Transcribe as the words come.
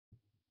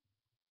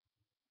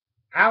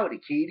Howdy,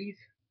 kiddies.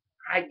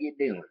 How you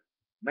doing?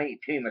 Me,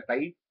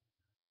 Timothy,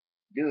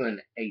 doing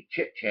a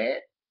chit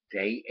chat,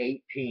 day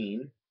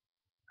 18,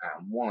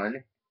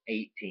 1,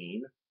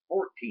 18,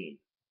 14.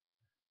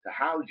 So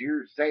how's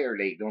your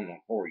Saturday going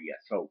for you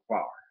so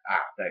far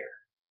out there?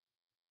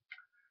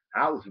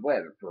 How's the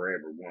weather for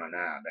everyone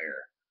out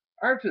there?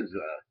 Ours is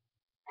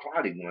a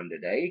cloudy one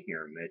today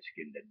here in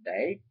Michigan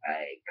today.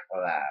 A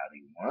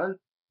cloudy one.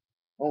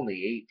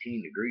 Only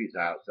 18 degrees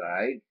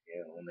outside.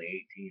 Yeah, only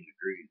 18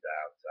 degrees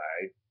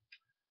outside.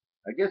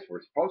 I guess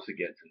we're supposed to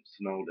get some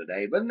snow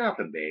today, but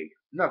nothing big.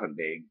 Nothing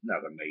big.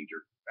 Nothing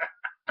major.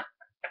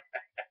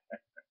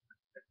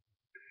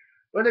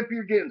 But if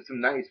you're getting some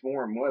nice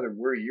warm weather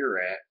where you're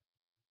at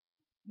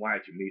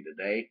watching me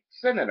today,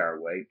 send it our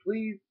way,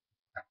 please.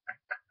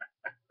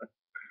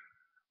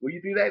 Will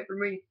you do that for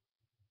me?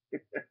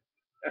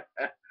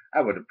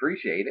 I would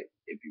appreciate it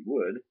if you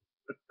would.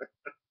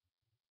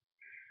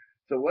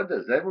 So what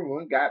does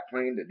everyone got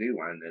planned to do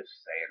on this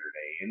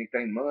Saturday?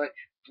 Anything much?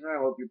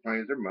 I hope your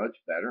plans are much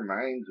better.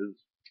 Mine's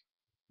is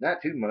not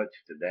too much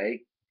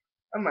today.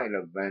 I might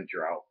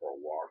venture out for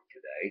a walk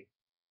today.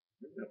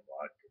 I'm gonna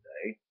walk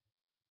today.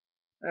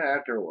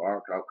 After a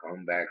walk, I'll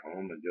come back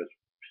home and just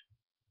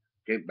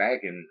get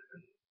back and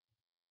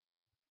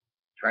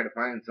try to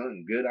find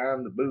something good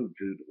on the boob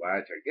tube to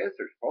watch. I guess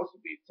there's supposed to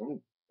be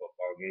some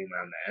football game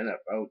on the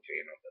NFL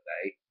channel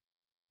today.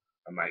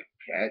 I might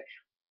catch.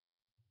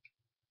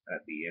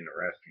 That'd be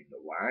interesting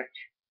to watch.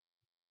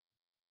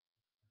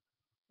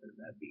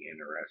 That'd be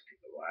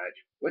interesting to watch.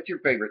 What's your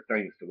favorite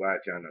things to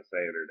watch on a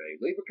Saturday?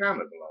 Leave a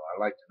comment below.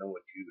 I'd like to know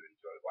what you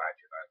enjoy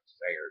watching on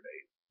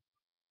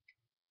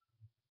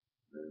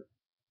Saturdays.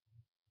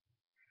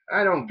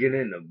 I don't get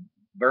into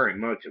very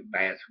much of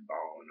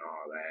basketball and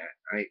all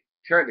that. I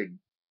try to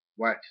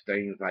watch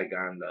things like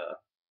on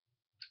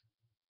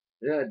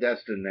the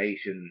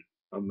Destination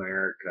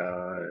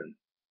America and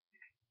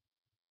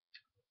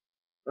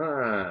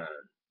uh,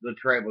 the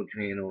Travel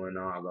Channel and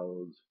all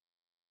those.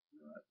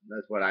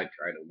 That's what I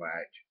try to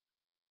watch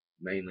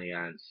mainly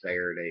on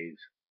Saturdays.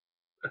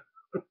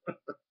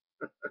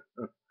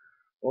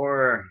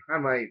 Or I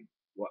might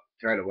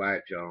try to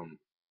watch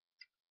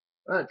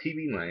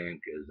TV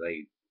Land because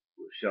they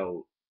will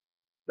show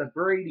the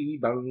Brady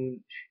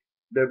Bunch,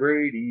 the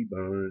Brady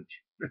Bunch.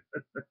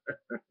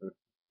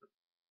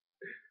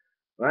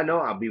 I know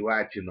I'll be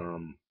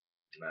watching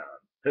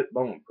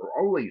Pitbull and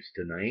Parolees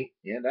tonight.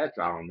 Yeah, that's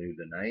all new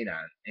tonight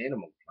on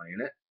Animal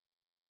Planet.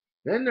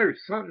 Then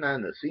there's something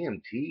on the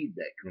CMT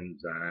that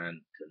comes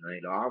on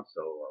tonight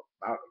also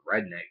about a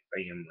redneck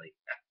family.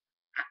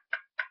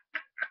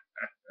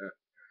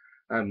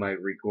 I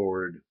might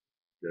record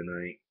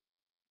tonight.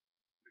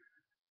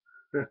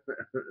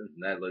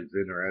 That looks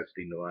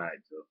interesting to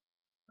watch, so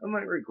I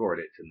might record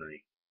it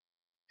tonight.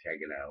 Check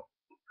it out.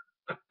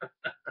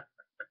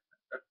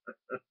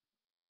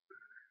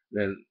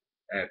 Then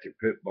after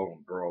Pitbull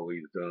and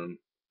Parolee's done,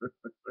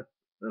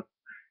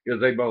 because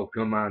they both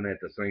come on at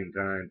the same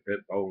time.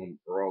 Pitbull and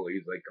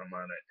Parolees, they come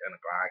on at 10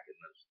 o'clock, and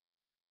this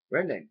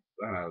redneck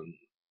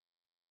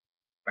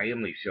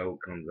family show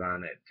comes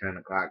on at 10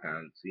 o'clock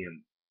on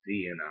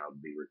CMT, and I'll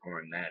be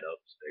recording that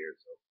upstairs.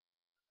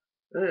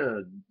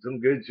 So, some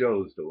good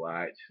shows to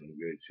watch. Some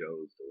good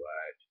shows to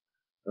watch.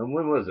 And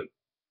when was it?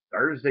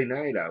 Thursday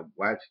night, I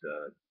watched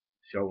a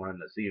show on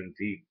the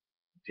CMT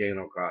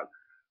channel called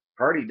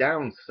Party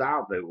Down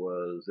South. It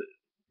was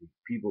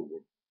people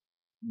were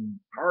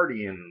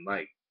partying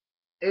like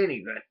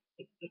anything.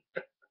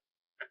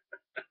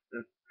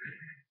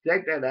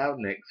 Check that out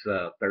next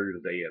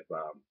Thursday if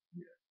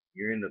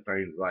you're into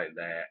things like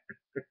that.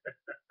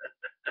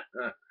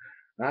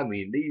 I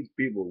mean, these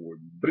people were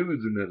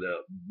boozing it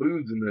up,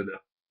 boozing it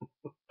up.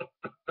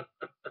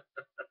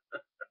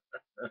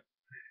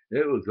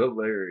 It was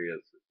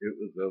hilarious. It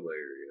was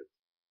hilarious.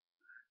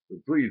 So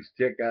please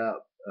check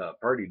out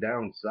Party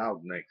Down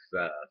South next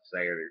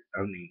Saturday.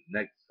 I mean,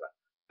 next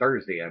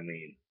Thursday. I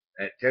mean,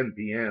 at 10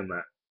 p.m.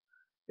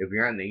 If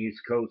you're on the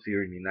East Coast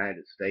here in the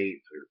United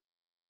States or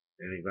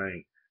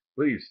anything,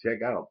 please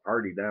check out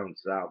Party Down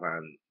South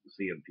on the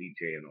CMT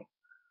channel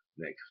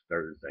next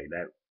Thursday.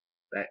 That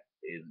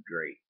is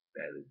great.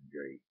 That is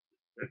great.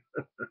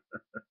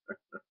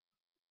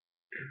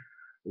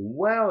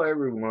 Well,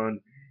 everyone,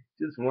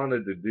 just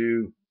wanted to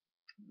do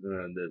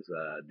this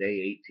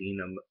day 18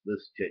 of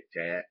this chit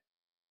chat.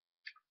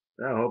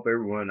 I hope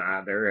everyone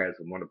out there has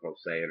a wonderful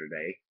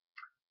Saturday.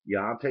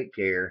 Y'all take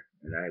care,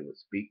 and I will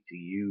speak to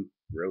you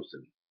real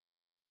soon.